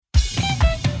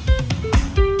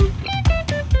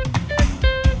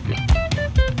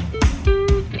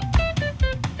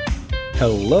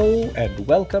Hello and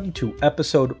welcome to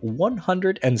episode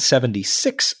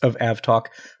 176 of AvTalk.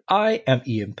 I am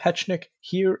Ian Petchnick,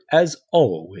 here as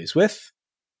always with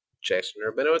Jason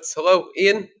Rabinowitz. Hello,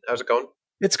 Ian. How's it going?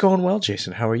 It's going well,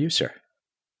 Jason. How are you, sir?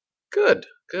 Good.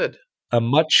 A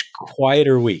much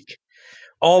quieter week.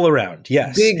 All around,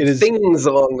 yes. Big things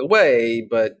along the way,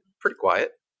 but pretty quiet.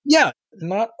 Yeah,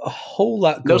 not a whole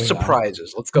lot going on. No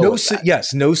surprises. Let's go with that.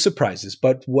 Yes, no surprises.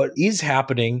 But what is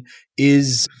happening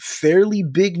is fairly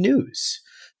big news.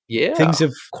 Yeah. Things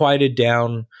have quieted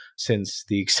down since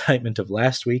the excitement of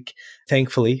last week,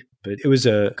 thankfully. But it was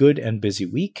a good and busy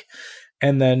week.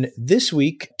 And then this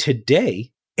week,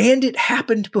 today, and it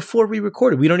happened before we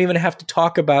recorded. We don't even have to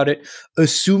talk about it,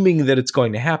 assuming that it's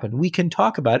going to happen. We can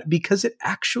talk about it because it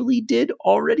actually did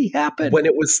already happen. When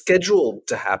it was scheduled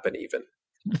to happen, even.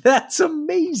 That's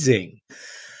amazing.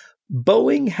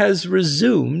 Boeing has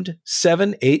resumed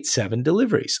 787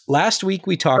 deliveries. Last week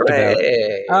we talked about,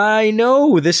 I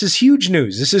know, this is huge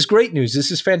news. This is great news. This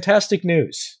is fantastic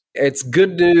news. It's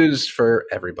good news for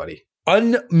everybody.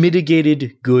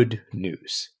 Unmitigated good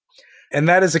news. And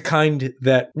that is a kind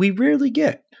that we rarely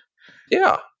get.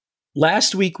 Yeah.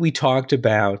 Last week we talked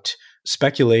about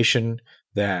speculation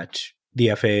that the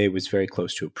FAA was very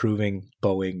close to approving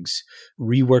Boeing's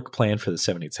rework plan for the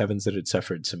 787s that had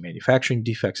suffered some manufacturing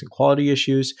defects and quality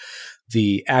issues.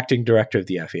 The acting director of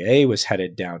the FAA was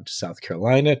headed down to South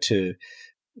Carolina to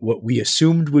what we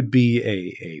assumed would be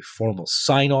a formal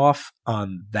sign-off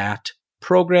on that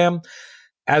program.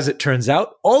 As it turns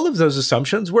out, all of those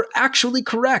assumptions were actually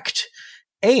correct.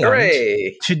 And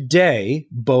Hooray! Today,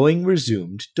 Boeing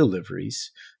resumed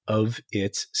deliveries of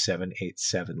its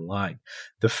 787 line.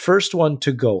 The first one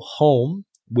to go home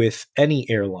with any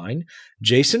airline.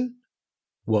 Jason,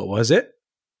 what was it?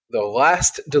 The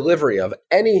last delivery of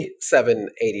any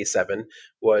 787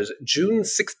 was June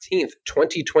 16th,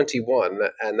 2021,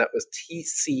 and that was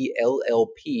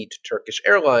TCLLP to Turkish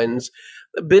Airlines.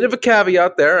 A bit of a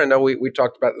caveat there. I know we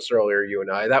talked about this earlier, you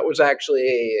and I. That was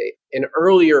actually an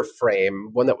earlier frame,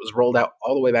 one that was rolled out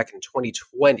all the way back in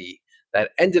 2020,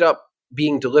 that ended up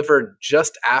being delivered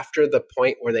just after the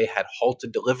point where they had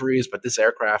halted deliveries, but this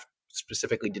aircraft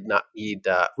specifically did not need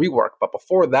rework. But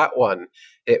before that one,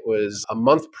 it was a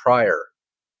month prior,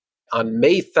 on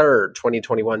May 3rd,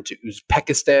 2021, to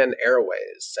Uzbekistan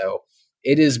Airways. So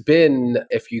it has been,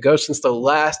 if you go since the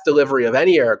last delivery of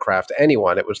any aircraft to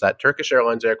anyone, it was that Turkish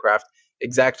Airlines aircraft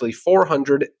exactly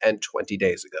 420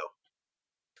 days ago.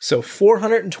 So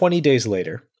 420 days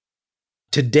later,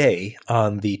 today,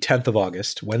 on the 10th of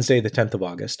August, Wednesday, the 10th of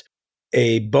August,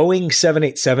 a Boeing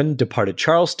 787 departed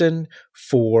Charleston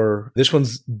for, this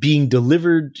one's being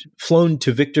delivered, flown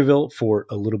to Victorville for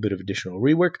a little bit of additional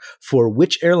rework. For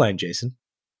which airline, Jason?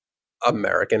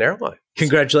 American Airlines.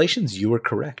 Congratulations, you were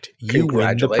correct. You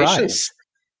win the prize.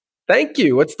 Thank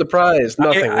you. What's the prize?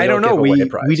 Nothing. I don't know.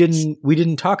 We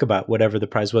didn't talk about whatever the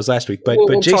prize was last week, but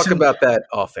we'll Jason, talk about that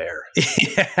off air.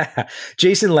 Yeah,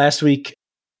 Jason last week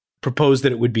proposed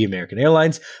that it would be American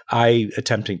Airlines. I,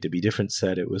 attempting to be different,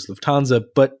 said it was Lufthansa,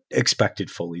 but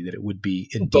expected fully that it would be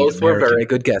indeed both American. Were very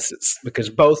good guesses because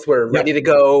both were ready to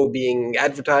go, being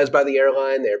advertised by the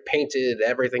airline. They're painted.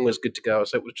 Everything was good to go.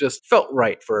 So it was just felt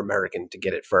right for American to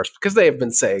get it first because they have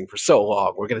been saying for so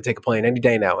long, we're going to take a plane any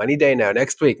day now,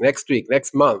 next week,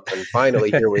 next month. And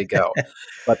finally, here we go.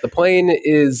 But the plane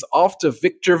is off to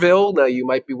Victorville. Now, you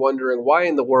might be wondering, why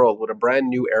in the world would a brand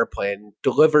new airplane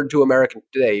delivered to American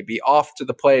today be off to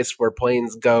the place where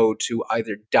planes go to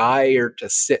either die or to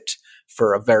sit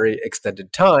for a very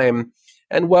extended time?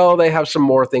 And well, they have some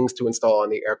more things to install on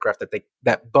the aircraft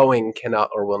that Boeing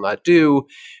cannot or will not do,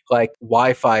 like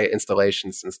Wi-Fi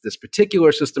installation, since this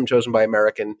particular system chosen by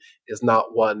American is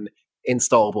not one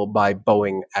installable by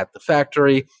Boeing at the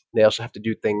factory. They also have to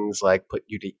do things like put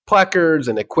unique placards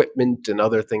and equipment and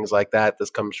other things like that. This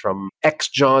comes from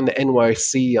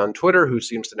XJohnNYC on Twitter, who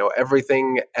seems to know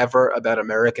everything ever about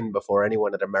American before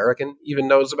anyone at American even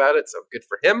knows about it, so good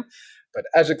for him. But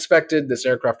as expected, this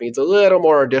aircraft needs a little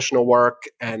more additional work,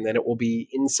 and then it will be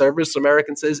in service,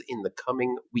 American says, in the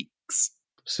coming weeks.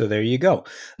 So there you go.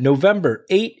 November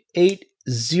 880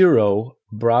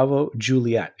 Bravo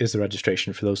Juliet is the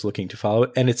registration for those looking to follow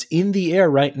it, and it's in the air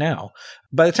right now.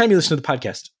 By the time you listen to the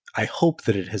podcast, I hope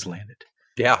that it has landed.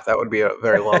 Yeah, that would be a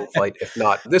very long flight if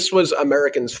not. This was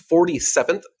American's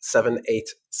 47th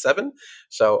 787,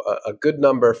 so a good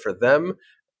number for them.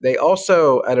 They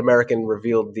also, at American,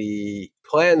 revealed the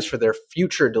plans for their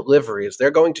future deliveries. They're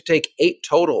going to take 8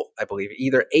 total, I believe,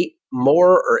 either 8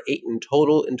 more or 8 in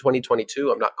total in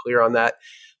 2022. I'm not clear on that.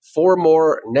 4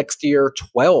 more next year,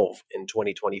 12 in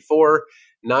 2024.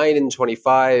 9 in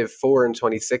 25, 4 in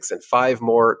 26, and 5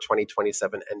 more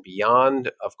 2027 and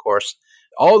beyond. Of course,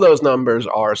 all those numbers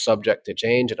are subject to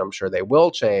change, and I'm sure they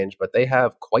will change, but they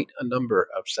have quite a number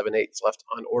of 7.8s left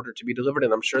on order to be delivered,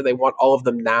 and I'm sure they want all of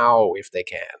them now if they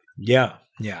can. Yeah.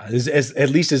 At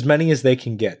least as many as they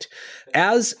can get.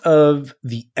 As of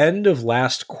the end of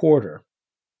last quarter,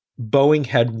 Boeing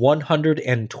had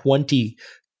 120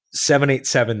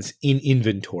 787s in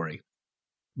inventory,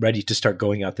 ready to start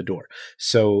going out the door.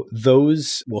 So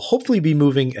those will hopefully be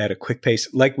moving at a quick pace.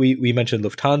 Like we mentioned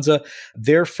Lufthansa,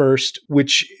 their first,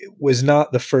 which was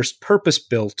not the first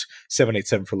purpose-built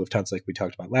 787 for Lufthansa like we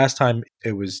talked about last time.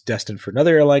 It was destined for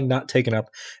another airline, not taken up,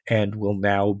 and will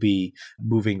now be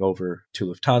moving over to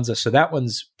Lufthansa. So that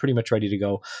one's pretty much ready to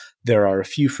go. There are a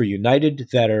few for United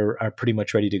that are pretty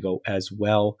much ready to go as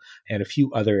well, and a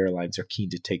few other airlines are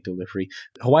keen to take delivery.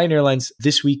 Hawaiian Airlines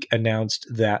this week announced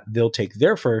that they'll take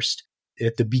their first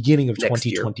at the beginning of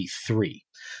 2023.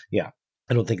 Yeah,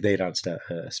 I don't think they announced a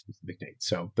specific date.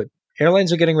 So, but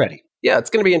airlines are getting ready. Yeah,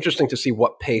 it's going to be interesting to see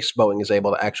what pace Boeing is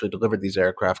able to actually deliver these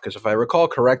aircraft, because if I recall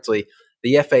correctly,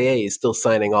 the FAA is still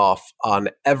signing off on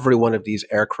every one of these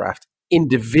aircraft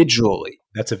individually.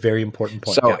 That's a very important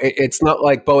point. So it's not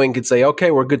like Boeing could say,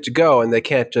 okay, we're good to go, and they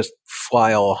can't just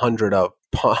fly all 100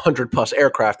 plus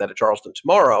aircraft out of Charleston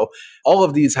tomorrow. All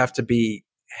of these have to be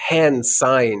hand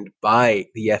signed by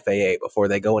the FAA before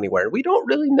they go anywhere. And we don't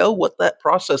really know what that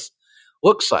process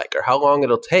looks like or how long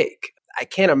it'll take. I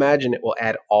can't imagine it will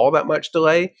add all that much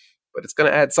delay, but it's going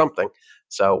to add something.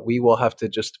 So we will have to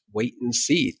just wait and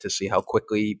see to see how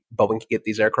quickly Boeing can get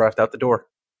these aircraft out the door.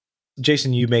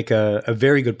 Jason, you make a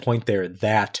very good point there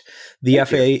that the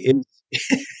FAA is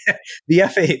the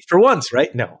FAA for once,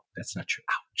 right? No, that's not true.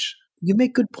 Ouch. You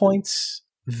make good points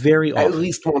very often. At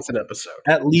least once an episode.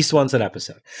 At least once an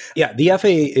episode. Yeah, the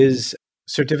FAA is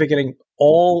certificating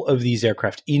all of these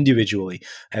aircraft individually.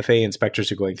 FAA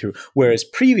inspectors are going through, whereas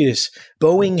previous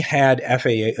Boeing had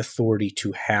FAA authority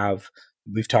to have.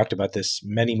 We've talked about this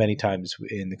many, many times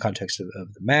in the context of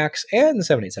the MAX and the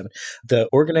 787, the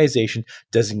organization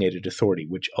designated authority,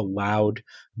 which allowed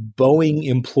Boeing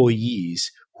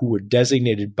employees who were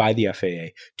designated by the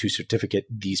FAA to certificate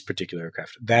these particular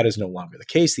aircraft. That is no longer the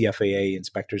case. The FAA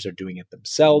inspectors are doing it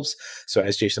themselves. So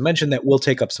as Jason mentioned, that will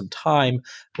take up some time,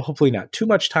 hopefully not too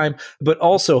much time, but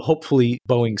also hopefully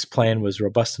Boeing's plan was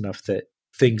robust enough that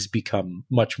things become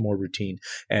much more routine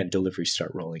and deliveries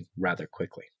start rolling rather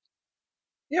quickly.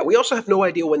 Yeah, we also have no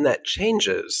idea when that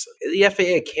changes. The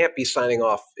FAA can't be signing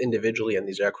off individually on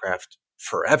these aircraft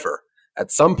forever.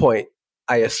 At some point,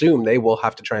 I assume they will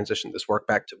have to transition this work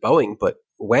back to Boeing, but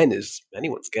when is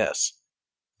anyone's guess.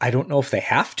 I don't know if they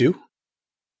have to.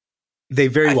 They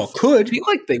very well could. I feel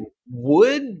like they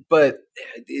would, but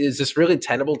is this really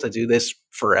tenable to do this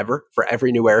forever? For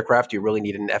every new aircraft, you really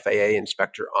need an FAA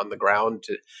inspector on the ground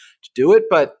to do it?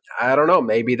 But I don't know.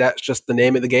 Maybe that's just the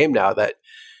name of the game now, that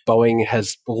Boeing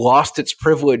has lost its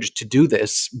privilege to do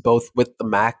this, both with the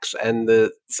MAX and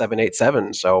the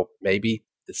 787. So maybe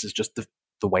this is just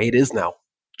the way it is now.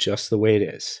 Just the way it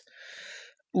is.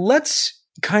 Let's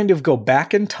kind of go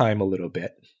back in time a little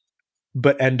bit,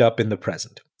 but end up in the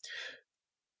present.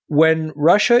 When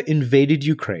Russia invaded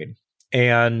Ukraine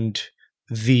and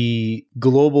the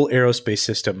global aerospace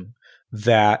system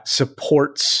that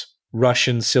supports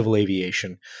Russian civil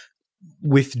aviation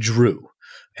withdrew,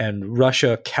 and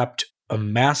Russia kept a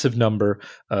massive number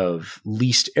of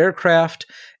leased aircraft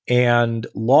and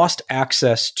lost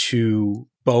access to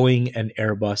Boeing and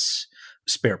Airbus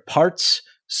spare parts,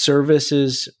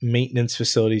 services, maintenance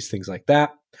facilities, things like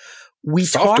that.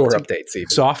 Software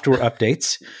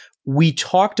updates. We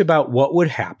talked about what would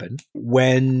happen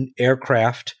when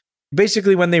aircraft,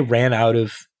 basically when they ran out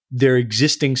of their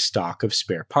existing stock of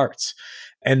spare parts.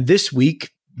 And this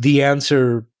week, the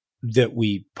answer that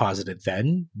we posited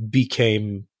then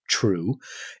became true,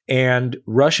 and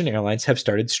Russian airlines have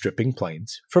started stripping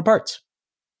planes for parts.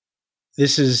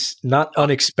 This is not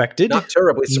unexpected. Not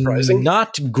terribly surprising.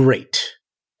 Not great,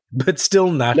 but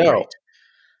still not great.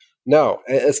 No,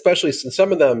 especially since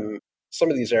some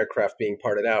of these aircraft being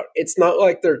parted out, it's not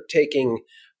like they're taking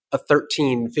a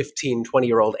 13, 15,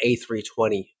 20-year-old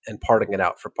A320 and parting it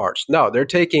out for parts. No, they're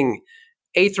taking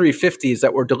A350s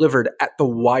that were delivered at the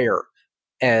wire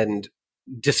and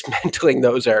dismantling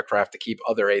those aircraft to keep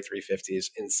other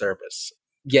A350s in service.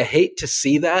 You hate to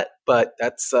see that, but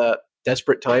that's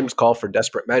desperate times call for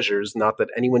desperate measures. Not that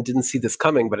anyone didn't see this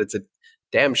coming, but it's a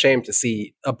damn shame to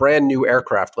see a brand new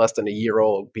aircraft less than a year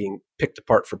old being picked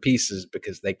apart for pieces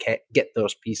because they can't get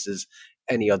those pieces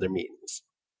any other means.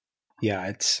 Yeah,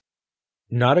 it's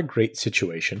not a great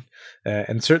situation,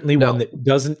 and certainly one that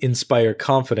doesn't inspire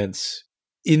confidence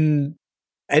in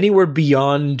anywhere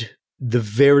beyond the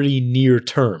very near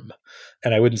term.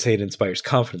 And I wouldn't say it inspires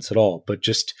confidence at all, but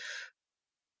just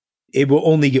it will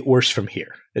only get worse from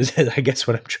here, is I guess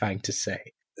what I'm trying to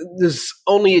say. There's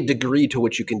only a degree to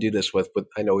which you can do this with.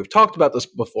 I know we've talked about this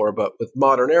before, but with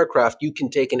modern aircraft, you can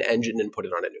take an engine and put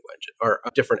it on a new engine or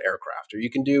a different aircraft, or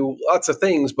you can do lots of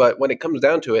things. But when it comes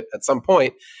down to it, at some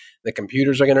point, the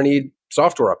computers are going to need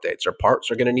software updates, or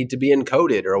parts are going to need to be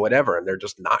encoded or whatever, and they're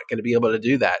just not going to be able to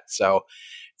do that. So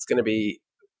it's going to be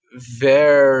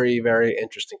very, very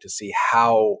interesting to see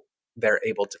how they're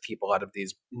able to keep a lot of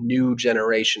these new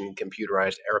generation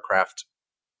computerized aircraft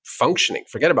functioning.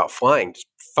 Forget about flying, just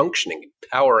functioning,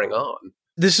 powering on.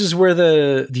 This is where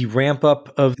the ramp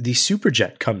up of the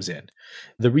Superjet comes in.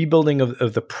 The rebuilding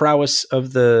of the prowess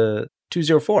of the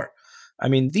 204. I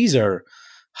mean, these are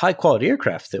high quality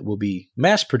aircraft that will be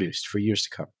mass produced for years to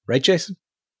come. Right, Jason?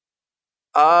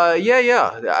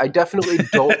 Yeah. I definitely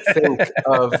don't think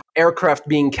of aircraft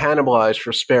being cannibalized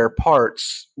for spare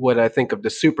parts when I think of the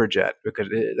Superjet, because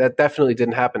that definitely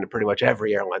didn't happen to pretty much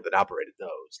every airline that operated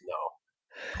those. No.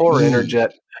 Poor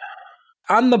Interjet.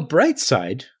 On the bright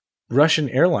side, Russian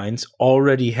airlines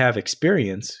already have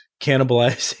experience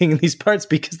cannibalizing these parts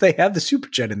because they have the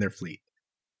Superjet in their fleet.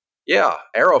 Yeah,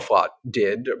 Aeroflot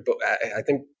did, but I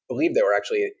believe they were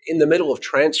actually in the middle of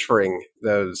transferring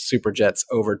those Superjets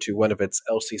over to one of its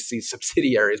LCC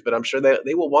subsidiaries, but I'm sure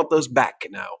they will want those back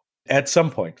now. At some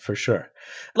point, for sure.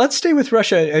 Let's stay with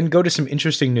Russia and go to some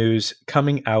interesting news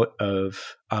coming out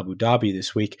of Abu Dhabi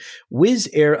this week. Wizz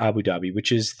Air Abu Dhabi,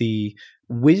 which is the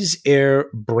Wizz Air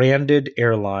branded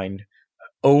airline,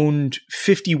 owned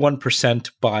 51%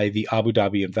 by the Abu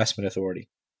Dhabi Investment Authority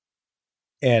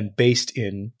and based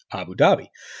in Abu Dhabi.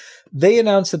 They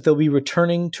announced that they'll be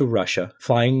returning to Russia,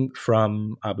 flying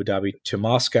from Abu Dhabi to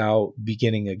Moscow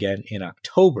beginning again in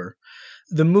October.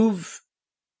 The move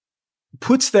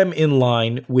puts them in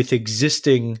line with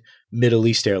existing Middle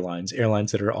East airlines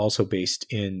that are also based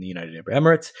in the United Arab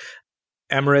Emirates.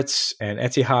 Emirates and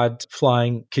Etihad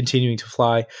continuing to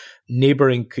fly,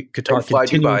 neighboring Qatar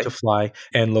continuing Dubai to fly,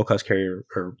 and low-cost carrier,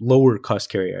 or lower-cost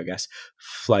carrier, I guess,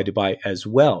 Fly Dubai as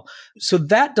well. So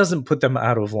that doesn't put them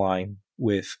out of line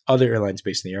with other airlines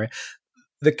based in the area.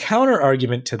 The counter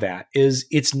argument to that is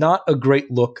it's not a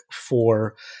great look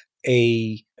for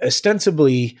a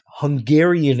ostensibly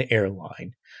Hungarian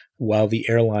airline, while the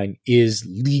airline is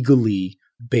legally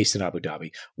based in Abu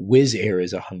Dhabi. Wizz Air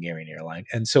is a Hungarian airline,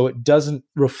 and so it doesn't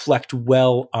reflect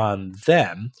well on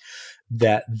them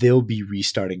that they'll be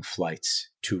restarting flights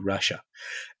to Russia.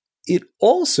 It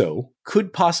also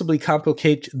could possibly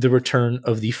complicate the return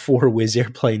of the 4 Wizz Air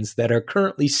planes that are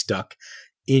currently stuck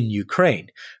in Ukraine,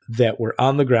 that were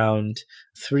on the ground,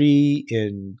 3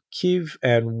 in Kyiv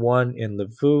and 1 in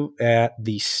Lviv at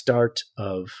the start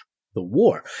of the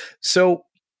war. So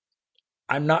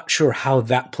I'm not sure how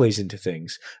that plays into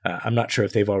things. I'm not sure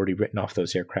if they've already written off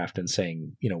those aircraft and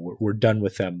saying, we're done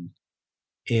with them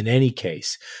in any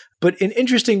case. But an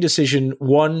interesting decision,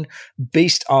 one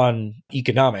based on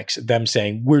economics, them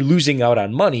saying we're losing out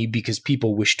on money because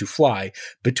people wish to fly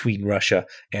between Russia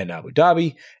and Abu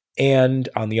Dhabi. And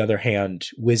on the other hand,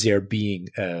 Wizz Air being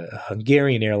a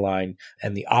Hungarian airline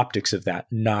and the optics of that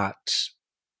not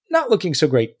looking so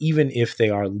great, even if they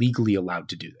are legally allowed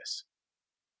to do this.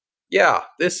 Yeah,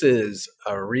 this is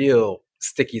a real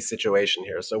sticky situation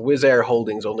here. So Wizz Air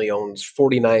Holdings only owns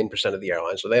 49% of the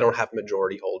airline, so they don't have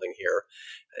majority holding here.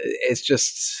 It's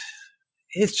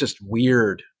just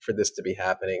weird for this to be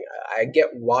happening. I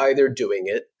get why they're doing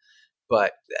it,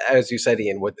 but as you said,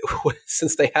 Ian,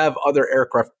 since they have other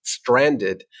aircraft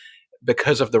stranded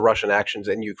because of the Russian actions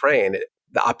in Ukraine,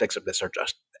 the optics of this are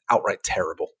just outright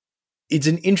terrible. It's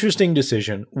an interesting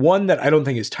decision, one that I don't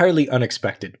think is entirely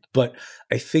unexpected, but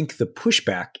I think the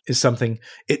pushback is something,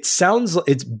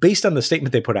 it's based on the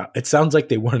statement they put out. It sounds like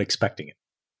they weren't expecting it.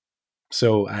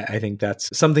 So I think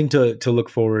that's something to look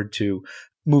forward to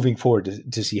moving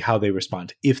forward to see how they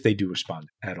respond, if they do respond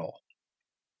at all.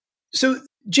 So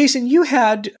Jason, you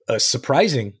had a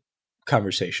surprising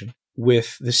conversation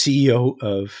with the CEO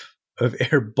of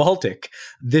Air Baltic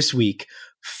this week,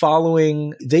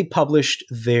 following they published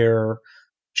their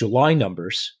July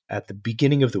numbers at the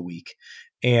beginning of the week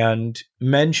and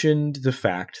mentioned the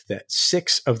fact that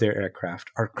 6 of their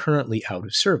aircraft are currently out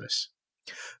of service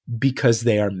because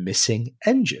they are missing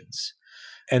engines.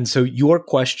 And so your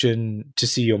question to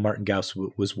CEO Martin Gauss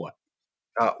was what?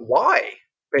 Why?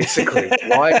 Basically,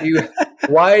 why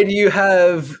do you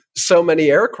have so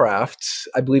many aircraft?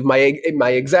 I believe my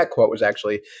exact quote was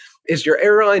actually, is your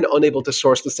airline unable to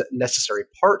source the necessary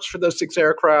parts for those 6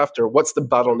 aircraft, or what's the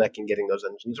bottleneck in getting those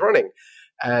engines running?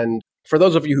 And For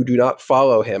those of you who do not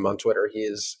follow him on Twitter, he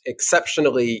is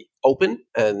exceptionally open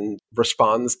and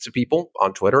responds to people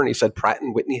on Twitter. And he said Pratt &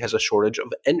 Whitney has a shortage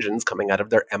of engines coming out of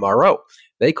their MRO.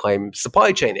 They claim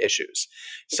supply chain issues.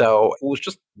 So it was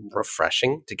just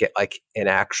refreshing to get like an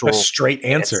actual a straight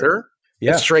answer.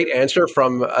 Yeah. A straight answer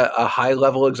from a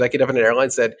high-level executive in an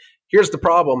airline said, here's the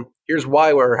problem. Here's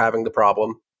why we're having the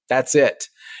problem. That's it.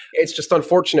 It's just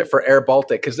unfortunate for Air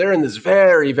Baltic because they're in this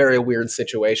very, very weird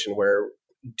situation where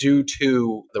due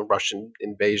to the Russian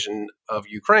invasion of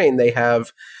Ukraine, they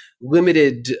have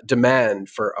limited demand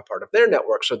for a part of their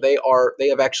network. So they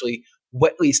have actually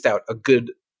wet leased out a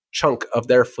good chunk of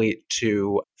their fleet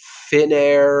to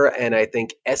Finnair and I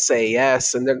think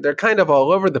SAS, and they're kind of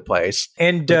all over the place.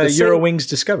 And Eurowings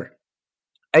Discover.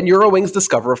 And Eurowings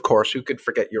Discover, of course, who could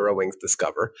forget Eurowings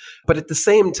Discover? But at the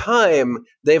same time,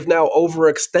 they've now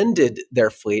overextended their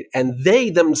fleet, and they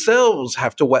themselves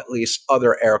have to wet lease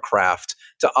other aircraft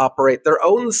to operate their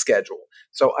own schedule.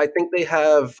 So I think they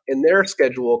have, in their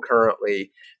schedule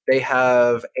currently, they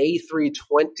have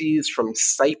A320s from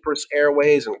Cyprus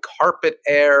Airways and Carpet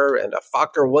Air and a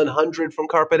Fokker 100 from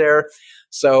Carpet Air.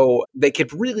 So they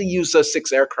could really use those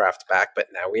 6 aircraft back, but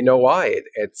now we know why.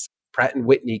 It's Pratt &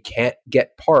 Whitney can't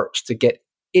get parts to get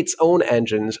its own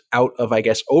engines out of, I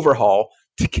guess, overhaul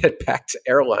to get back to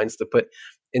airlines to put,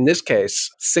 in this case,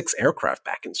 6 aircraft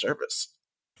back in service.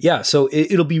 Yeah, so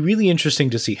it'll be really interesting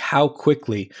to see how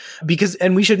quickly,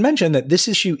 and we should mention that this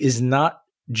issue is not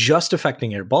just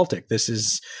affecting Air Baltic. This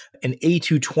is an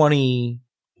A220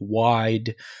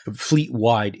 wide,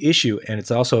 fleet-wide issue, and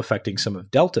it's also affecting some of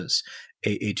Delta's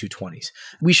A220s.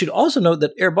 We should also note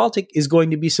that Air Baltic is going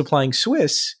to be supplying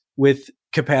Swiss with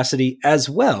capacity as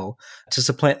well to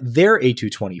supplant their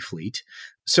A220 fleet.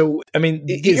 So, I mean,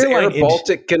 is Air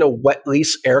Baltic going to wet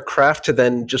lease aircraft to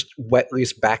then just wet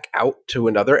lease back out to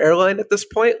another airline at this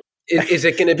point? Is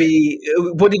it going to be,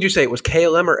 what did you say? It was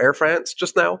KLM or Air France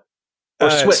just now? Or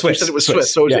Swiss? You said it was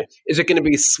Swiss. So is it going to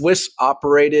be Swiss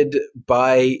operated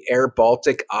by Air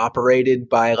Baltic, operated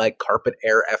by like Carpet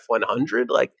Air F100?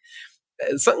 Like,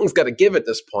 something's got to give at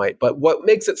this point. But what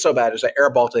makes it so bad is that Air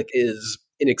Baltic is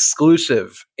an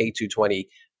exclusive A220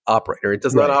 operator. It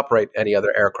does not operate any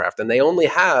other aircraft. And they only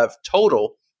have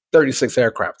total 36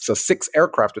 aircraft. So 6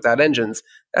 aircraft without engines,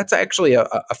 that's actually a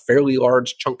fairly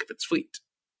large chunk of its fleet.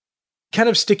 Kind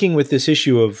of sticking with this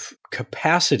issue of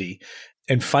capacity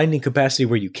and finding capacity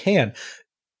where you can.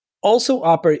 Also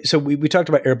operate. So we talked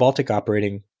about Air Baltic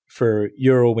operating for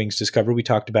Eurowings Discover. We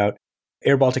talked about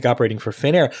Air Baltic operating for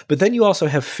Finnair. But then you also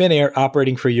have Finnair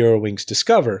operating for Eurowings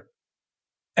Discover.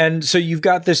 And so you've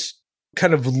got this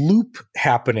kind of loop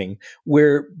happening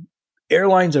where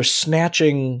airlines are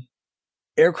snatching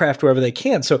aircraft wherever they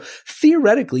can. So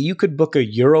theoretically, you could book a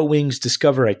Eurowings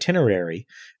Discover itinerary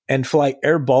and fly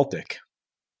Air Baltic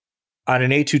on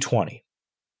an A220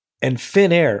 and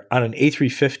Finnair on an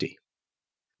A350,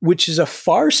 which is a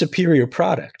far superior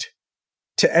product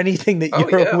to anything that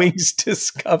Eurowings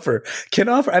Discover can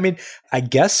offer. I mean, I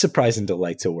guess surprise and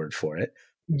delight's a word for it.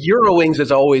 Eurowings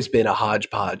has always been a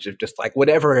hodgepodge of just like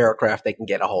whatever aircraft they can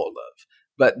get a hold of.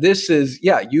 But this is,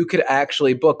 you could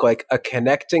actually book like a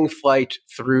connecting flight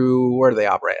through, where do they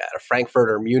operate at?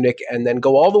 Frankfurt or Munich, and then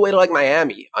go all the way to like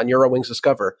Miami on Eurowings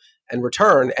Discover and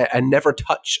return and never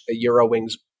touch a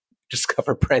Eurowings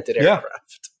Discover branded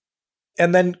aircraft.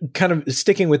 And then kind of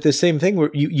sticking with the same thing where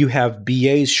you have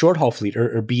BA's short-haul fleet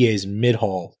or BA's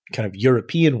mid-haul kind of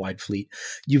European-wide fleet.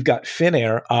 You've got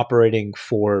Finnair operating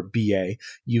for BA.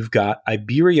 You've got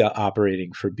Iberia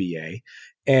operating for BA.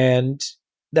 And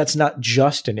that's not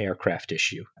just an aircraft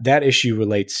issue. That issue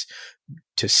relates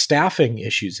to staffing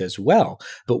issues as well.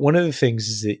 But one of the things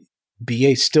is that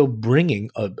BA is still bringing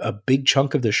a big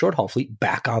chunk of their short-haul fleet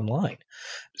back online.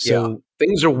 So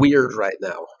things are weird right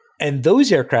now. And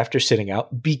those aircraft are sitting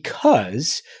out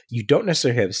because you don't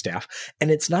necessarily have staff. And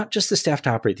it's not just the staff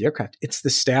to operate the aircraft. It's the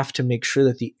staff to make sure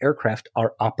that the aircraft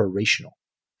are operational.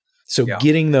 So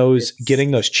getting those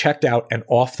checked out and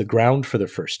off the ground for the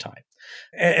first time.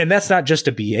 And that's not just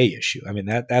a BA issue. I mean,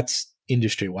 that's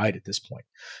industry-wide at this point.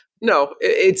 No,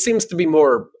 it seems to be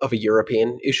more of a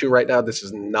European issue right now. This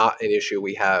is not an issue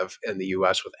we have in the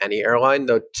U.S. with any airline,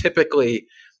 though typically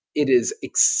it is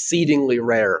exceedingly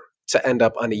rare to end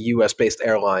up on a U.S.-based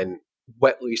airline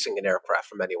wet leasing an aircraft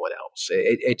from anyone else.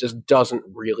 It just doesn't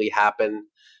really happen.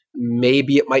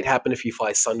 Maybe it might happen if you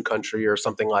fly Sun Country or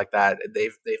something like that.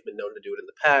 They've been known to do it in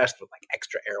the past with like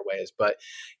Extra Airways, but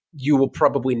you will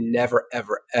probably never,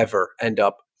 ever, ever end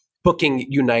up booking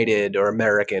United or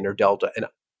American or Delta and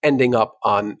ending up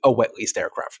on a wet leased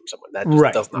aircraft from someone. That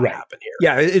just does not happen here.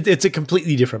 Yeah, it's a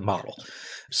completely different model.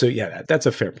 So that's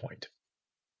a fair point.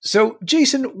 So,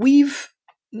 Jason, we've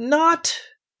not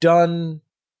done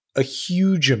a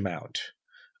huge amount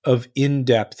of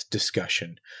in-depth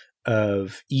discussion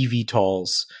of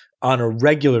eVTOLs on a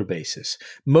regular basis,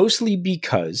 mostly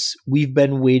because we've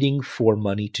been waiting for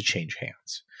money to change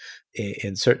hands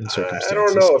in certain circumstances. I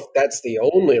don't know if that's the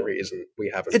only reason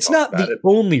we haven't It's not the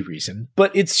only reason,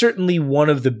 but it's certainly one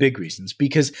of the big reasons,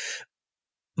 because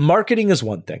marketing is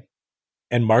one thing,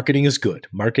 and marketing is good.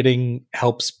 Marketing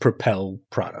helps propel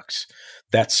products.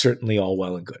 That's certainly all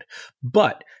well and good.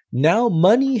 But now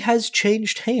money has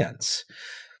changed hands.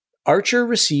 Archer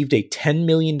received a $10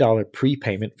 million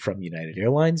prepayment from United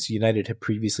Airlines. United had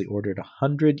previously ordered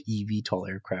 100 eVTOL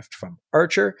aircraft from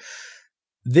Archer.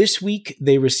 This week,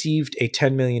 they received a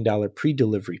 $10 million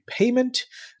pre-delivery payment,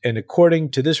 and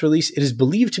according to this release, it is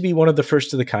believed to be one of the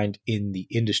first of the kind in the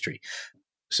industry.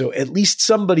 So at least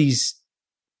somebody's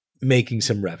making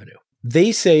some revenue.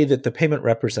 They say that the payment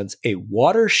represents a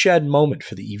watershed moment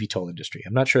for the eVTOL industry.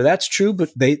 I'm not sure that's true, but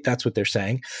that's what they're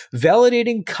saying,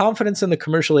 validating confidence in the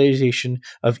commercialization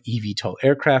of eVTOL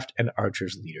aircraft and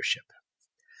Archer's leadership.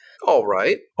 All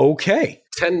right. Okay.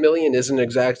 10 million isn't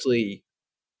exactly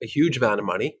a huge amount of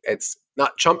money. It's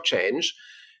not chump change.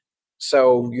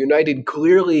 So United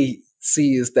clearly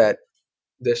sees that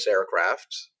this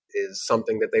aircraft is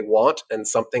something that they want and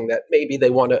something that maybe they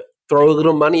want to throw a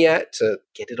little money at to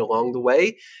get it along the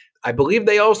way. I believe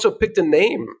they also picked a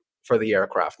name for the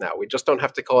aircraft now. We just don't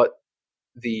have to call it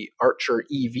the Archer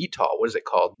eVTOL. What is it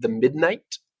called? The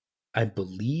Midnight? I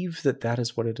believe that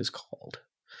is what it is called.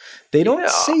 They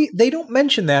don't they don't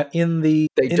mention that in the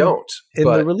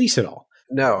the release at all.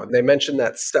 No, they mention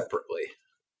that separately.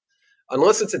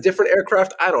 Unless it's a different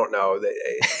aircraft, I don't know.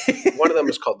 One of them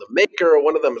is called the Maker,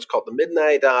 one of them is called the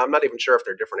Midnight. I'm not even sure if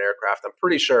they're different aircraft. I'm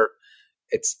pretty sure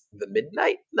it's the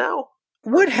Midnight now.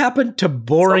 What happened to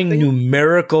boring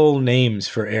numerical names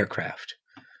for aircraft?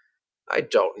 I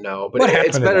don't know, but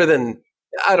it's better than,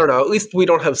 I don't know, at least we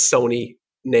don't have Sony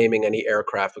naming any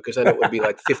aircraft, because then it would be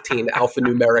like 15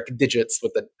 alphanumeric digits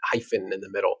with a hyphen in the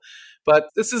middle. But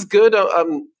this is good.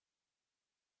 I'm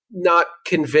not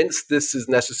convinced this is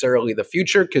necessarily the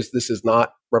future, because this is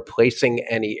not replacing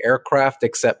any aircraft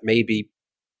except maybe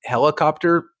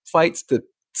helicopter flights to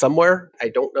somewhere. I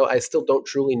don't know. I still don't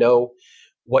truly know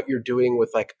what you're doing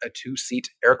with like a 2-seat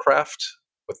aircraft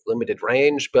with limited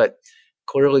range, but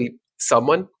clearly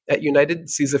someone at United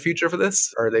sees a future for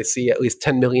this, or they see at least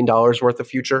 $10 million worth of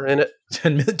future in it.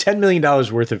 $10 million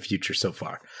worth of future so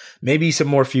far. Maybe some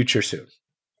more future soon.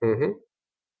 Mm-hmm.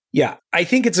 Yeah, I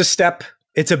think it's a step.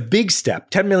 It's a big step.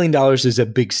 $10 million is a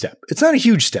big step. It's not a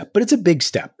huge step, but it's a big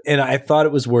step. And I thought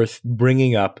it was worth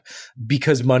bringing up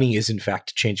because money is in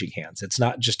fact changing hands. It's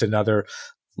not just another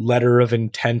letter of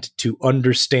intent to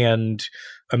understand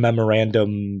a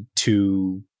memorandum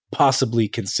to possibly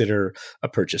consider a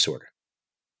purchase order.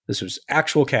 This was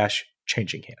actual cash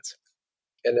changing hands.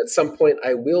 And at some point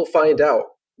I will find out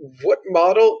what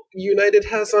model United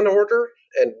has on order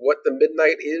and what the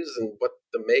Midnight is and what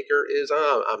the Maker is.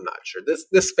 I'm not sure.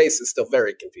 This space is still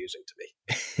very confusing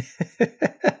to me.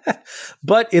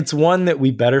 But it's one that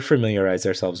we better familiarize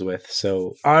ourselves with.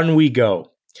 So on we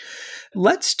go.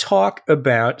 Let's talk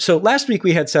about, so last week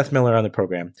we had Seth Miller on the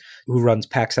program, who runs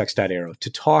PaxX.aero,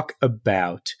 to talk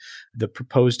about the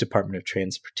proposed Department of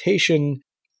Transportation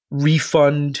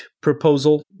refund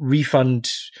proposal, refund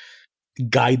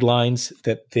guidelines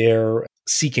that they're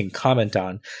seeking comment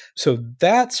on. So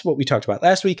that's what we talked about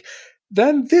last week.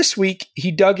 Then this week,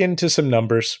 he dug into some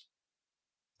numbers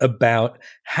about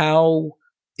how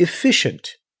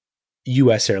efficient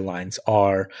U.S. airlines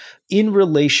are in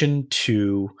relation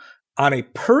to, on a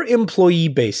per employee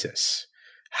basis,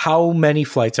 how many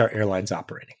flights are airlines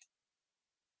operating.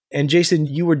 And Jason,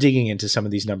 you were digging into some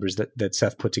of these numbers that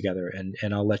Seth put together,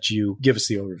 and I'll let you give us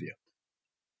the overview.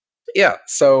 Yeah,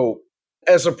 so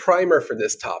as a primer for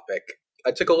this topic,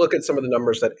 I took a look at some of the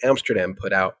numbers that Amsterdam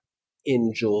put out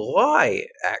in July,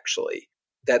 actually,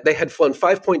 that they had flown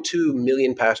 5.2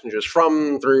 million passengers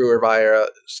from, through, or via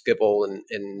Schiphol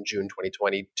in June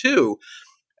 2022.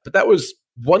 But that was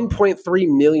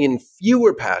 1.3 million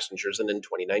fewer passengers than in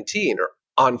 2019, or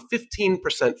on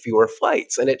 15% fewer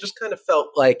flights. And it just kind of felt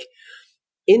like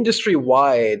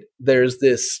industry-wide, there's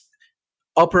this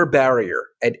upper barrier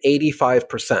at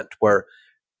 85%, where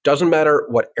doesn't matter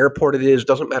what airport it is,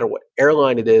 doesn't matter what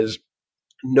airline it is,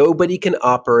 nobody can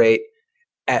operate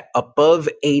at above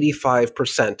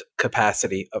 85%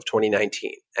 capacity of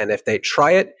 2019. And if they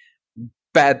try it,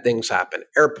 bad things happen.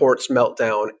 Airports melt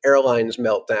down, airlines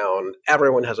melt down,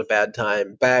 everyone has a bad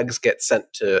time, bags get sent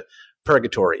to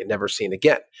purgatory and never seen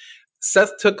again.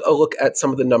 Seth took a look at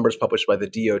some of the numbers published by the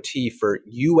DOT for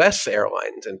U.S.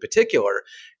 airlines in particular.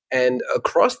 And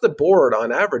across the board,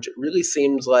 on average, it really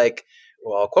seems like,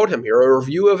 well, I'll quote him here, a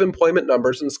review of employment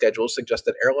numbers and schedules suggests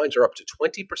that airlines are up to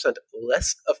 20%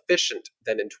 less efficient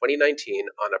than in 2019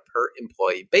 on a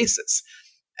per-employee basis.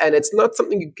 And it's not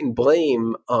something you can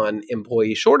blame on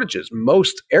employee shortages.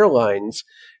 Most airlines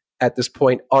at this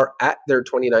point are at their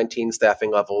 2019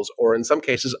 staffing levels, or in some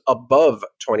cases above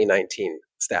 2019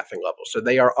 staffing levels. So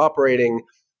they are operating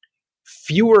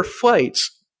fewer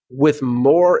flights with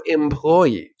more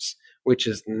employees, which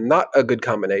is not a good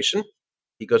combination.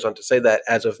 He goes on to say that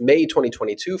as of May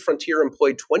 2022, Frontier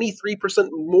employed 23%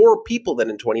 more people than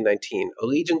in 2019.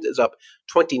 Allegiant is up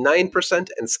 29%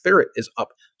 and Spirit is up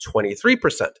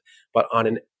 23%. But on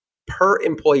an per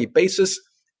employee basis,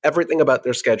 everything about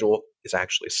their schedule is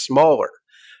actually smaller.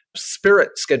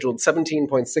 Spirit scheduled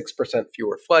 17.6%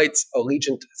 fewer flights,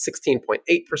 Allegiant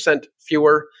 16.8%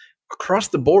 fewer. Across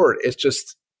the board, it's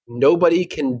just nobody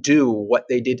can do what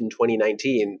they did in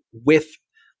 2019 with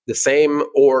the same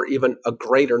or even a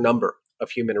greater number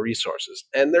of human resources.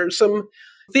 And there's some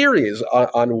theories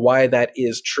on why that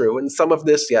is true. And some of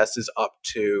this, yes, is up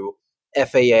to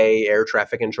FAA, air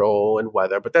traffic control, and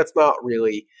weather, but that's not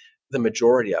really the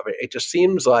majority of it. It just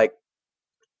seems like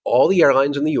all the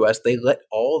airlines in the US, they let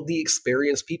all of the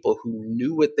experienced people who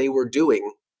knew what they were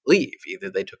doing leave. Either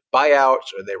they took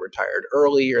buyouts or they retired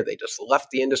early or they just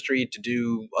left the industry to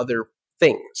do other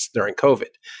things during COVID.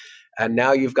 And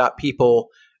now you've got people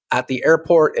at the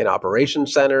airport, in operation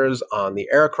centers, on the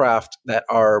aircraft that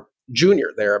are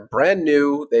junior. They're brand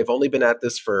new. They've only been at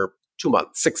this for 2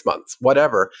 months, 6 months,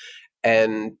 whatever.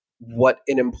 And what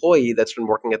an employee that's been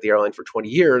working at the airline for 20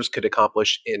 years could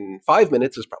accomplish in 5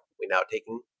 minutes is probably now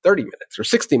taking 30 minutes or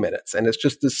 60 minutes. And it's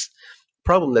just this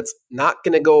problem that's not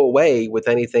going to go away with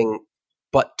anything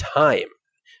but time.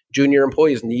 Junior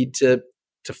employees need to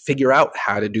figure out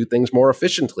how to do things more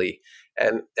efficiently.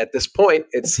 And at this point,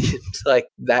 it seems like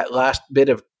that last bit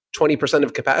of 20%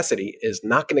 of capacity is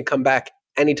not going to come back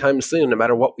anytime soon, no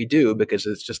matter what we do, because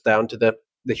it's just down to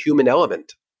the human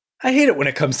element. I hate it when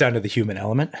it comes down to the human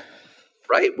element.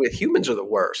 Right? With humans are the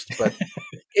worst, but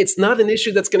it's not an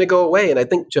issue that's going to go away. And I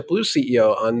think JetBlue's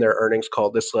CEO on their earnings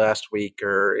call this last week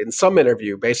or in some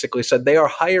interview basically said they are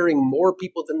hiring more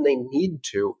people than they need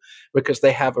to because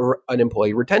they have an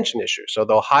employee retention issue. So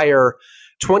they'll hire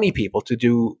 20 people to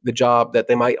do the job that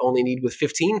they might only need with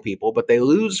 15 people, but they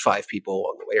lose 5 people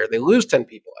along the way, or they lose 10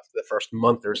 people after the first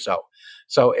month or so.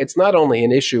 So it's not only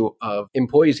an issue of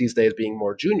employees these days being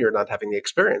more junior, not having the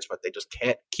experience, but they just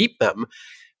can't keep them,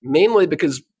 mainly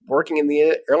because working in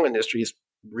the airline industry is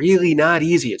really not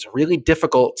easy. It's really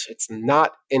difficult. It's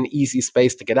not an easy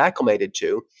space to get acclimated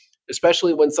to,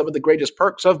 especially when some of the greatest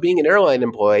perks of being an airline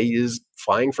employee is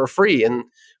flying for free. And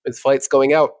with flights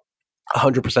going out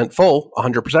 100% full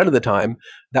 100% of the time,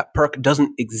 that perk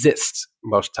doesn't exist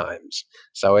most times.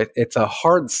 So it's a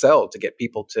hard sell to get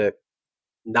people to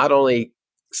not only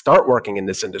start working in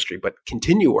this industry, but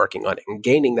continue working on it and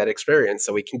gaining that experience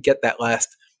so we can get that last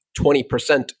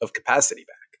 20% of capacity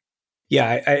back.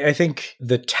 Yeah, I think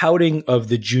the touting of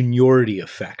the juniority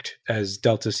effect, as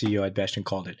Delta CEO Ed Bastian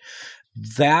called it,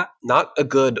 that not a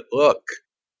good look.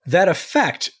 That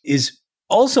effect is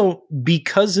also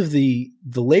because of the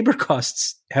labor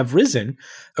costs have risen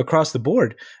across the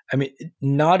board. I mean,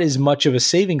 not as much of a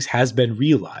savings has been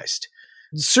realized.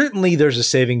 Certainly there's a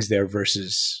savings there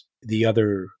versus the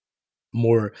other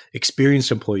more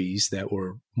experienced employees that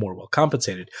were more well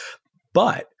compensated.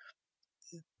 But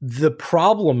the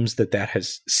problems that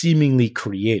has seemingly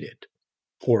created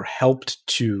or helped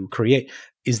to create,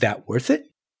 is that worth it?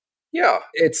 Yeah,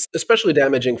 it's especially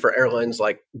damaging for airlines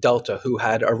like Delta, who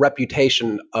had a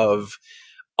reputation of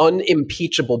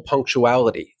unimpeachable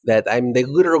punctuality. That they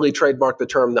literally trademarked the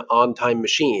term "the on-time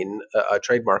machine," a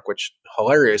trademark which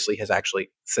hilariously has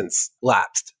actually since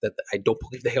lapsed. That I don't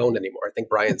believe they own anymore. I think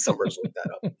Brian Summers looked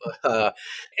that up.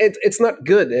 It's not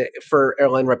good for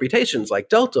airline reputations like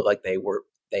Delta. Like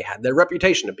they had their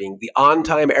reputation of being the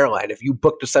on-time airline. If you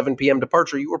booked a 7 p.m.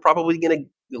 departure, you were probably going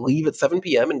to leave at 7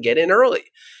 p.m. and get in early.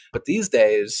 But these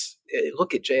days,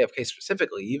 look at JFK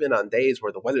specifically, even on days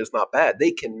where the weather is not bad,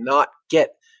 they cannot get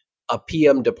a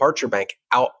PM departure bank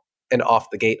out and off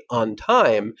the gate on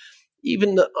time,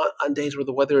 even on days where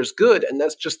the weather is good. And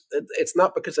that's just, it's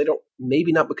not because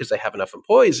maybe not because they have enough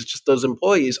employees. It's just those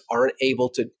employees aren't able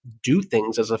to do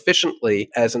things as efficiently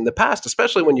as in the past,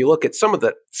 especially when you look at some of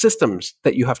the systems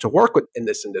that you have to work with in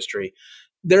this industry.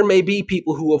 There may be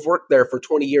people who have worked there for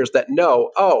 20 years that know,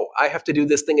 oh, I have to do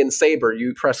this thing in Sabre.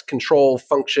 You press Control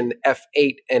Function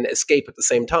F8 and escape at the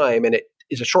same time, and it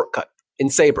is a shortcut in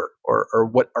Sabre or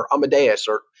Amadeus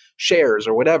or Shares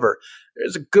or whatever.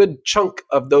 There's a good chunk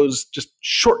of those just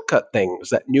shortcut things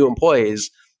that new employees,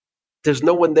 there's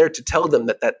no one there to tell them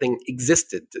that thing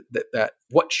existed, that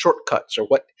what shortcuts or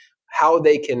how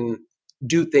they can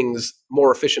do things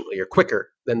more efficiently or quicker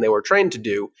than they were trained to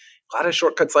do. A lot of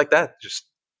shortcuts like that,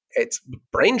 it's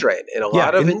brain drain in a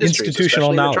lot of industries, institutional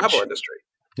especially knowledge. In the travel industry.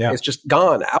 Yeah. It's just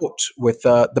gone out with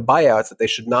the buyouts that they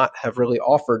should not have really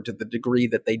offered to the degree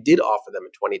that they did offer them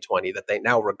in 2020 that they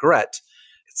now regret.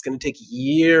 It's going to take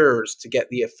years to get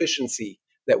the efficiency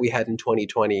that we had in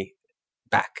 2020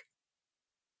 back.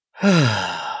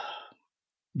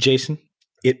 Jason,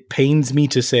 it pains me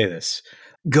to say this.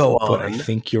 Go on. But I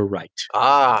think you're right.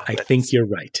 I think you're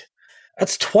right.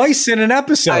 That's twice in an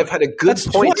episode. I've had a good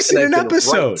point twice in an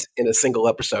episode. Right in a single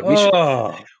episode.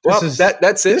 That's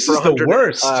it. This is the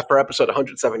worst. For episode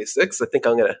 176. I think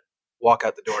I'm going to walk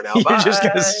out the door now. You're just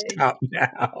going to stop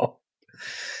now.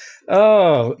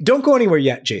 Oh, don't go anywhere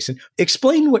yet, Jason.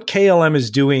 Explain what KLM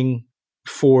is doing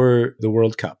for the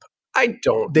World Cup. I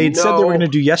don't They'd said they were going to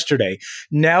do yesterday.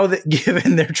 Now that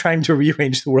given they're trying to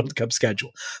rearrange the World Cup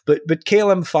schedule. But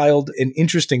KLM filed an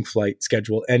interesting flight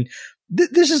schedule. And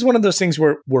this is one of those things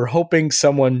where we're hoping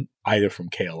someone either from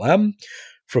KLM,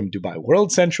 from Dubai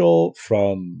World Central,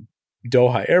 from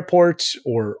Doha Airport,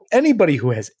 or anybody who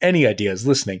has any ideas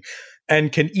listening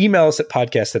and can email us at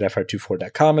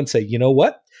podcast@fr24.com and say, you know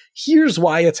what? Here's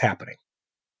why it's happening.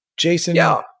 Jason,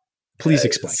 please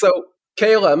explain. So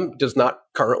KLM does not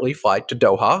currently fly to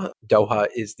Doha. Doha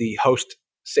is the host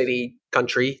city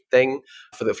country thing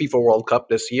for the FIFA World Cup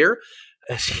this year.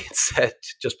 As he had said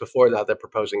just before, now they're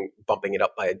proposing bumping it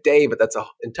up by a day, but that's an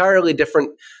entirely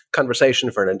different conversation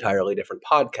for an entirely different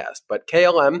podcast. But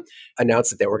KLM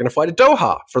announced that they were going to fly to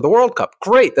Doha for the World Cup.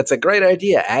 Great. That's a great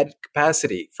idea. Add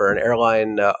capacity for an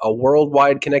airline, a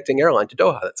worldwide connecting airline to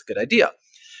Doha. That's a good idea.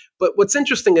 But what's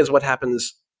interesting is what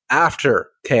happens after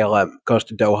KLM goes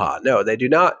to Doha. No, they do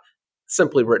not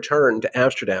simply return to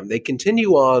Amsterdam. They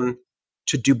continue on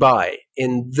to Dubai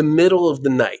in the middle of the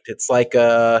night. It's like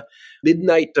a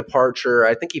midnight departure,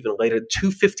 I think even later,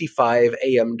 2:55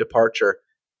 a.m. departure.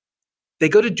 They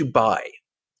go to Dubai,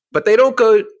 but they don't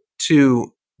go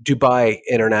to Dubai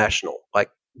International, like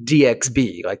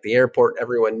DXB, like the airport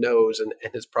everyone knows and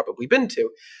has probably been to.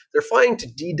 They're flying to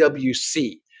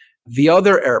DWC, the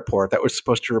other airport that was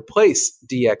supposed to replace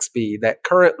DXB that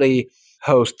currently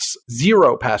hosts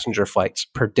 0 passenger flights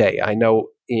per day. I know,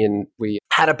 Ian, we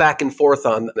had a back and forth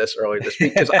on this earlier this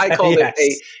week because I called yes.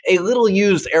 it a little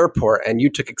used airport and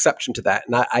you took exception to that.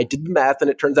 And I did the math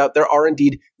and it turns out there are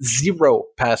indeed 0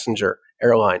 passenger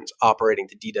airlines operating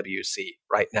to DWC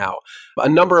right now. A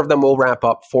number of them will wrap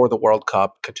up for the World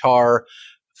Cup. Qatar,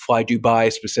 Fly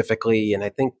Dubai specifically, and I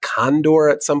think Condor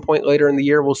at some point later in the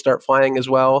year will start flying as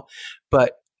well.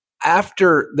 But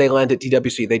after they land at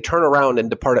DWC, they turn around and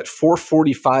depart at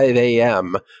 4:45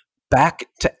 a.m. back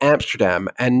to Amsterdam,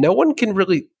 and no one can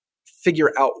really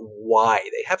figure out why.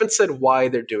 They haven't said why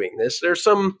they're doing this. There's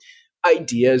some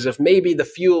ideas of maybe the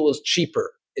fuel is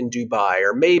cheaper in Dubai,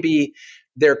 or maybe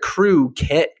their crew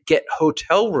can't get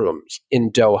hotel rooms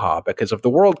in Doha because of the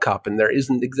World Cup, and there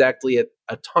isn't exactly a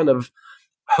ton of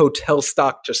hotel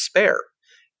stock to spare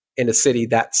in a city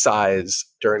that size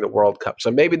during the World Cup.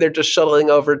 So maybe they're just shuttling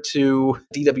over to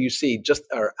DWC,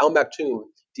 or Al Maktoum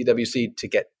DWC, to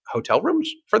get hotel rooms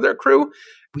for their crew.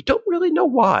 We don't really know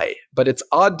why, but it's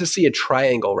odd to see a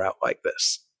triangle route like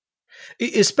this.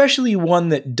 Especially one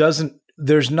that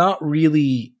there's not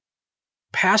really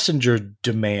passenger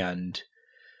demand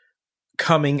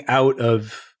coming out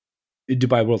of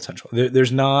Dubai World Central.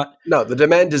 There's not. No, the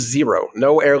demand is 0.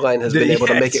 No airline has been able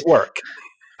to make it work.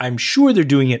 I'm sure they're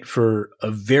doing it for a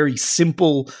very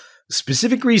simple,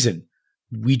 specific reason.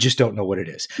 We just don't know what it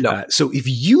is. No. So if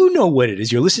you know what it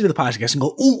is, you're listening to the podcast and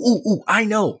go, ooh, I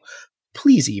know.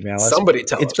 Please email us. Somebody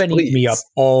tell us, It's been please. eating me up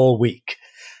all week.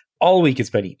 All week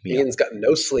it's been eating me Ian's up. got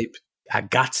no sleep. I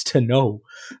gots to know.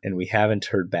 And we haven't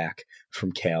heard back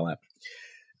from KLM.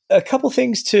 A couple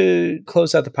things to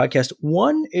close out the podcast.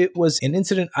 One, it was an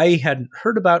incident I hadn't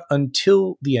heard about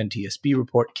until the NTSB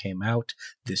report came out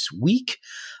this week.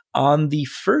 On the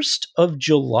 1st of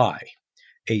July,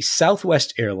 a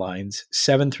Southwest Airlines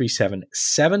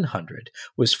 737-700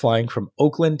 was flying from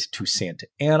Oakland to Santa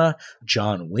Ana,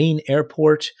 John Wayne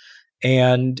Airport,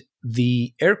 and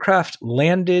the aircraft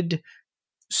landed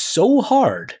so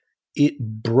hard it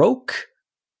broke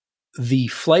the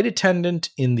flight attendant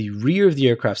in the rear of the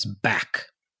aircraft's back.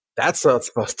 That's not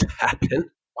supposed to happen.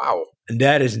 Wow.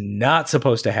 That is not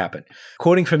supposed to happen.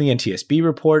 Quoting from the NTSB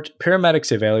report,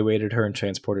 paramedics evaluated her and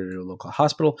transported her to a local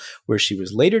hospital, where she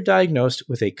was later diagnosed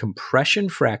with a compression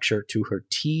fracture to her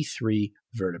T3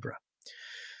 vertebra.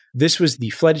 This was the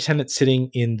flight attendant sitting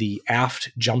in the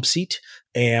aft jump seat,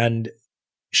 and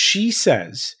she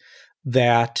says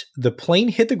that the plane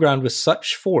hit the ground with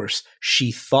such force,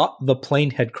 she thought the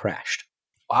plane had crashed.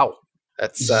 Wow.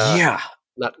 That's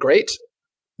not great.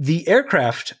 The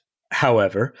aircraft,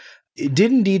 however, it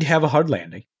did indeed have a hard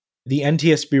landing. The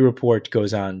NTSB report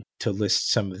goes on to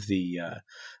list some of the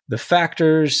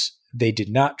factors. They did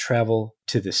not travel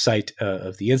to the site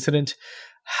of the incident.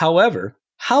 However,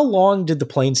 how long did the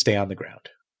plane stay on the ground?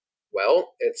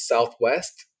 Well, it's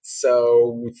Southwest,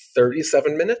 so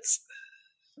 37 minutes.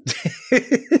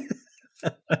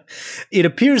 It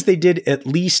appears they did at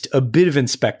least a bit of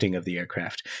inspecting of the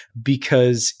aircraft,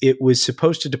 because it was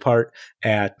supposed to depart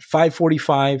at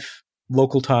 5:45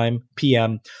 local time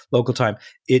PM local time.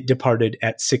 It departed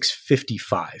at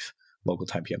 6:55 local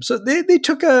time PM. So they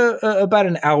took about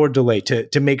an hour delay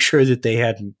to make sure that they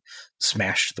hadn't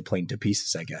smashed the plane to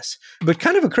pieces, I guess. But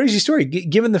kind of a crazy story,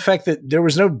 given the fact that there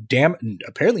was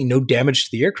apparently no damage to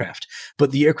the aircraft,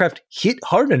 but the aircraft hit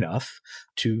hard enough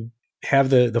to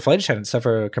have the flight attendant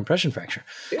suffer a compression fracture.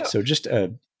 Yeah. So just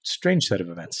a strange set of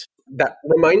events. That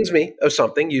reminds me of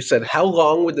something. You said, how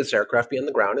long would this aircraft be on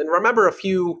the ground? And remember a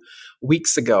few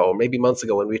weeks ago, maybe months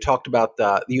ago, when we talked about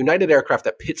the United aircraft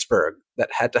at Pittsburgh that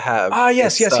had to have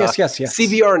yes.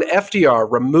 CVR and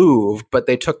FDR removed, but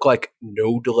they took like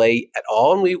no delay at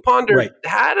all. And we pondered,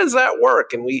 How does that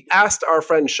work? And we asked our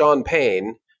friend Sean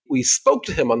Payne. We spoke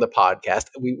to him on the podcast.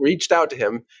 We reached out to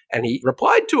him, and he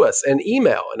replied to us an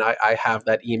email. And I have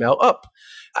that email up.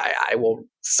 I will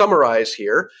summarize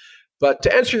here. But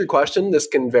to answer your question, this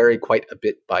can vary quite a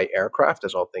bit by aircraft,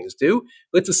 as all things do.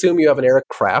 Let's assume you have an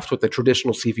aircraft with the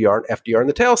traditional CVR and FDR in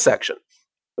the tail section.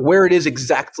 Where it is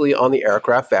exactly on the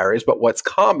aircraft varies, but what's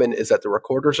common is that the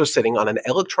recorders are sitting on an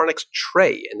electronics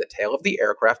tray in the tail of the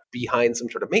aircraft behind some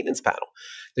sort of maintenance panel.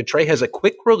 The tray has a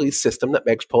quick release system that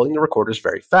makes pulling the recorders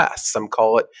very fast. Some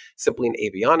call it simply an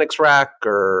avionics rack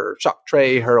or shock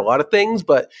tray, heard a lot of things,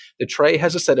 but the tray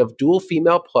has a set of dual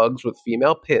female plugs with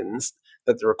female pins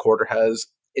that the recorder has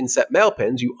inset male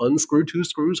pins. You unscrew two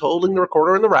screws holding the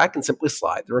recorder in the rack and simply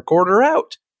slide the recorder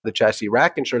out. The chassis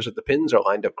rack ensures that the pins are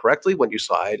lined up correctly when you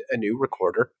slide a new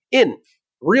recorder in.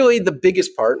 Really, the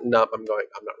biggest part, I'm not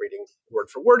reading word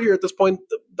for word here at this point,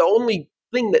 the only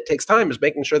thing that takes time is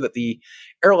making sure that the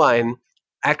airline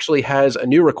actually has a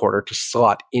new recorder to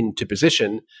slot into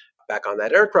position back on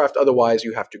that aircraft. Otherwise,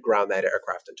 you have to ground that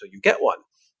aircraft until you get one.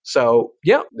 So,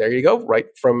 yeah, there you go, right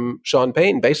from Sean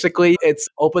Payne. Basically, it's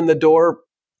open the door,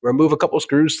 remove a couple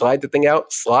screws, slide the thing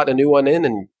out, slot a new one in,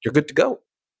 and you're good to go.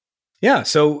 Yeah,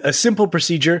 so a simple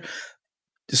procedure,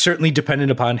 certainly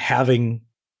dependent upon having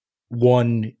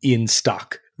one in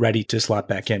stock ready to slot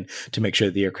back in to make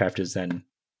sure the aircraft is then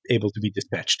able to be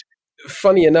dispatched.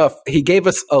 Funny enough, he gave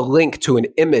us a link to an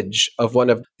image of one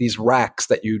of these racks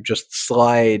that you just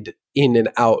slide in and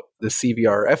out, the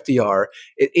CVR FDR.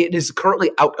 It is currently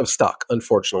out of stock,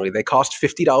 unfortunately. They cost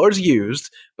 $50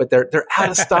 used, but they're out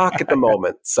of stock at the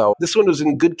moment. So this one was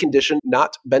in good condition,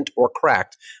 not bent or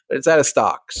cracked, but it's out of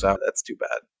stock. So that's too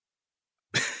bad.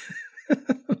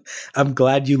 I'm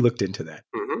glad you looked into that.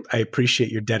 Mm-hmm. I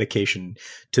appreciate your dedication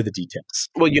to the details.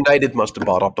 Well, United must have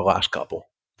bought up the last couple.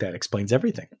 That explains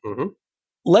everything. Mm-hmm.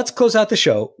 Let's close out the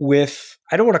show with,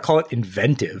 I don't want to call it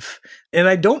inventive, and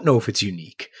I don't know if it's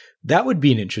unique. That would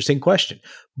be an interesting question.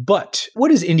 But what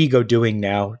is Indigo doing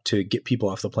now to get people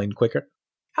off the plane quicker?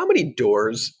 How many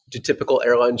doors do typical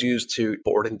airlines use to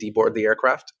board and deboard the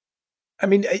aircraft? I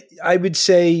mean, I would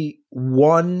say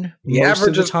one the most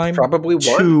average of the time. Probably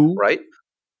one, two, right?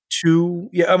 Two.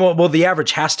 Yeah, well, the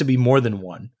average has to be more than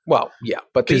one. Well, yeah,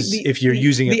 but if you're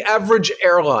using the average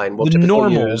airline will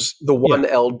typically use the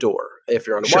 1L door. If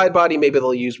you're on a wide body, maybe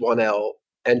they'll use 1L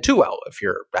and 2L if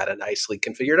you're at a nicely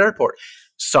configured airport.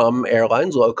 Some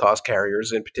airlines, low-cost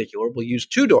carriers in particular, will use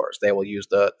two doors. They will use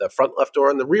the front left door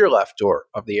and the rear left door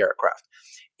of the aircraft.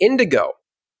 Indigo,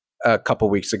 a couple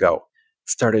weeks ago,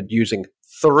 started using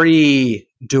 3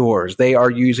 doors. They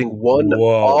are using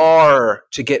 1R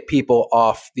to get people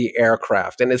off the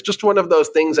aircraft. And it's just one of those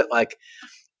things that, like,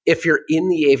 if you're in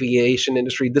the aviation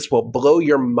industry, this will blow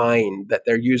your mind that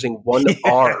they're using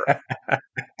 1R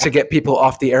to get people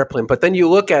off the airplane. But then you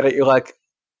look at it, you're like,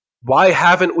 why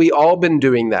haven't we all been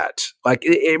doing that? Like,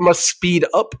 it must speed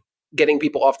up getting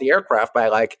people off the aircraft by,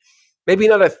 like, maybe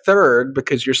not a third,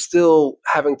 because you're still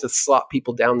having to slot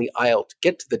people down the aisle to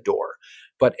get to the door.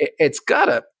 But it's got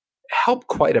to help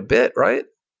quite a bit, right?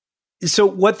 So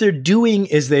what they're doing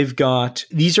is they've got,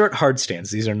 these are at hard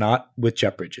stands. These are not with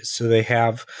jet bridges. So they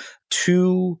have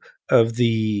two of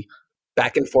the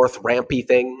back and forth rampy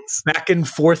things.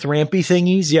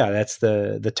 thingies. Yeah, that's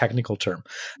the technical term.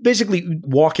 Basically,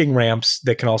 walking ramps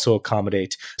that can also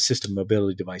accommodate assisted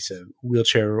mobility device, a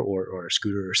wheelchair or a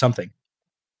scooter or something.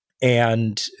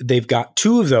 And they've got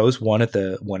two of those, one at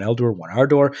the 1L door, 1R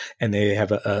door, and they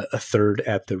have a third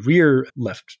at the rear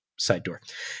left side door.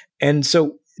 And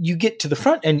so you get to the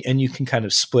front and you can kind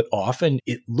of split off, and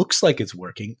it looks like it's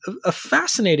working. A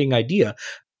fascinating idea.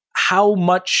 How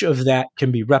much of that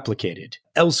can be replicated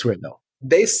elsewhere, though?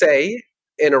 They say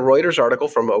in a Reuters article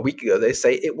from a week ago, they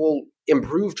say it will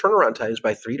improve turnaround times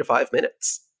by 3 to 5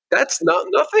 minutes. That's not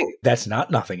nothing. That's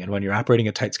not nothing. And when you're operating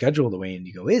a tight schedule the way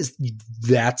Indigo is,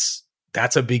 that's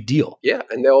a big deal. Yeah,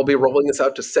 and they'll be rolling this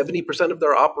out to 70% of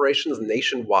their operations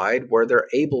nationwide where they're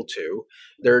able to.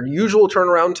 Their usual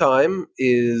turnaround time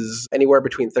is anywhere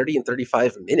between 30 and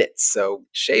 35 minutes. So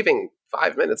shaving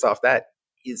 5 minutes off that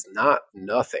is not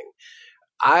nothing.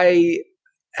 I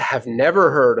have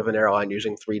never heard of an airline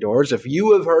using 3 doors. If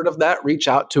you have heard of that, reach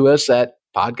out to us at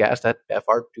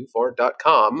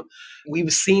podcast@fr24.com.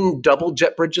 We've seen double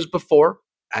jet bridges before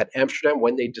at Amsterdam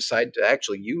when they decide to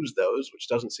actually use those, which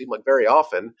doesn't seem like very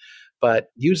often.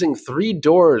 But using 3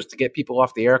 doors to get people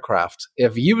off the aircraft,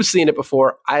 if you've seen it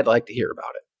before, I'd like to hear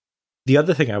about it. The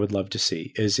other thing I would love to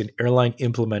see is an airline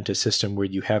implement a system where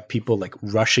you have people like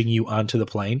rushing you onto the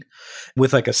plane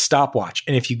with like a stopwatch.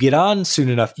 And if you get on soon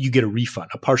enough, you get a refund,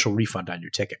 a partial refund on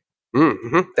your ticket.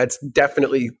 Mm-hmm. That's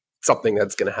definitely something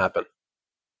that's going to happen.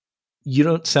 You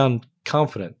don't sound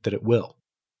confident that it will.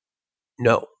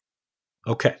 No.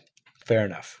 Okay. Fair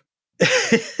enough.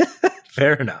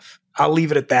 Fair enough. I'll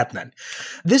leave it at that then.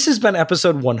 This has been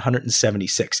episode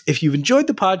 176. If you've enjoyed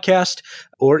the podcast,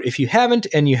 or if you haven't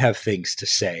and you have things to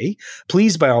say,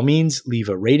 please, by all means, leave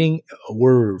a rating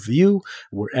or a review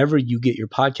wherever you get your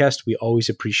podcast. We always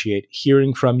appreciate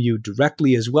hearing from you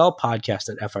directly as well.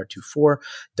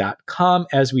 Podcast@fr24.com,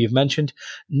 as we have mentioned.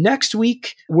 Next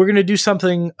week, we're going to do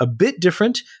something a bit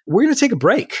different. We're going to take a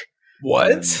break.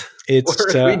 What?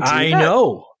 I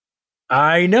know.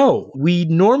 We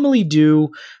normally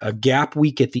do a gap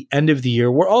week at the end of the year.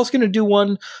 We're also going to do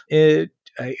one, I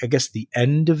guess, the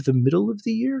end of the middle of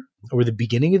the year or the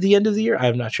beginning of the end of the year.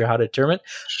 I'm not sure how to term it.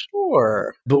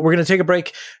 Sure. But we're going to take a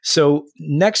break. So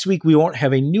next week, we won't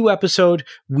have a new episode.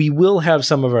 We will have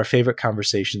some of our favorite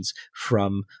conversations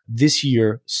from this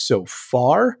year so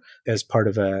far as part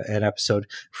of an episode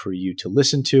for you to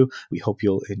listen to. We hope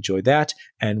you'll enjoy that.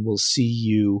 And we'll see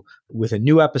you with a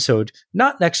new episode,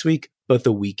 not next week, but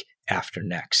the week after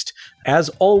next. As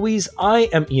always, I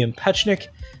am Ian Petchnick,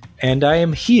 and I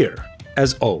am here,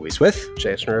 as always, with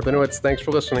Jason Rabinowitz. Thanks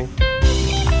for listening.